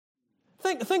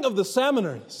Think of the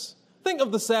seminaries. Think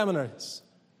of the seminaries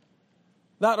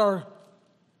that are,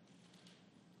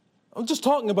 I'm just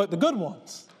talking about the good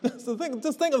ones. Just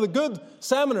think of the good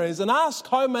seminaries and ask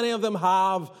how many of them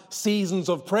have seasons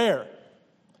of prayer,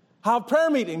 have prayer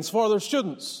meetings for their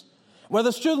students, where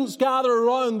the students gather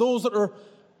around those that are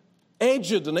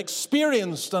aged and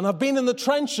experienced and have been in the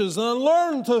trenches and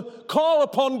learned to call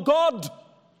upon God.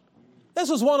 This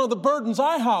is one of the burdens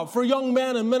I have for young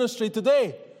men in ministry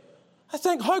today. I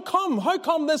think, how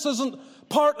come this isn't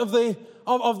part of the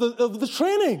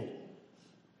training?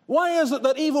 Why is it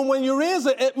that even when you raise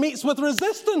it, it meets with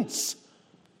resistance?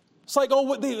 It's like, they're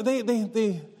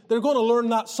going to learn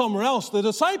that somewhere else. The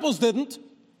disciples didn't.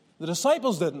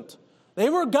 They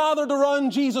were gathered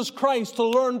around Jesus Christ to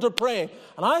learn to pray.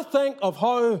 And I think of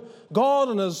how God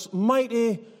in His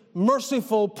mighty,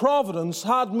 merciful providence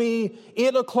had me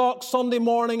 8 o'clock Sunday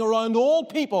morning around old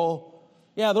people.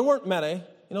 Yeah, there weren't many.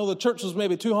 You know, the church was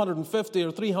maybe 250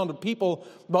 or 300 people.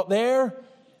 But there,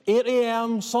 8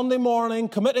 a.m. Sunday morning,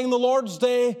 committing the Lord's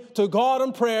Day to God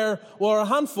in prayer, were a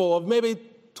handful of maybe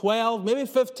 12, maybe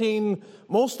 15,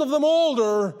 most of them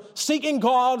older, seeking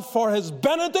God for His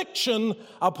benediction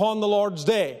upon the Lord's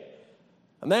Day.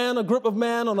 And then a group of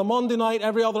men on a Monday night,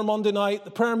 every other Monday night,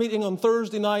 the prayer meeting on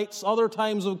Thursday nights, other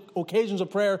times of occasions of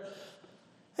prayer.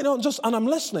 You know, and I'm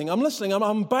listening, I'm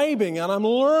imbibing, and I'm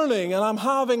learning, and I'm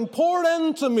having poured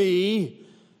into me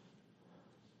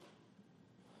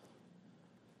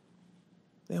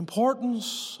the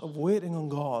importance of waiting on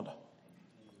God.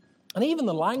 And even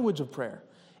the language of prayer.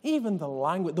 Even the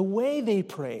language, the way they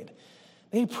prayed.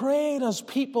 They prayed as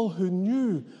people who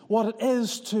knew what it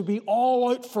is to be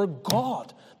all out for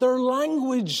God. Their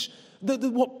language,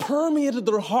 what permeated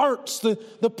their hearts, the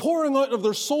pouring out of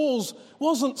their souls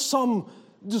wasn't some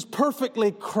just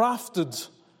perfectly crafted,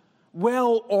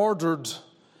 well-ordered,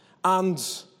 and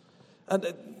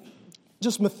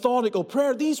just methodical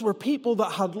prayer. These were people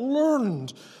that had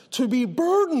learned to be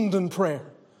burdened in prayer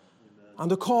and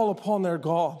to call upon their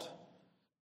God.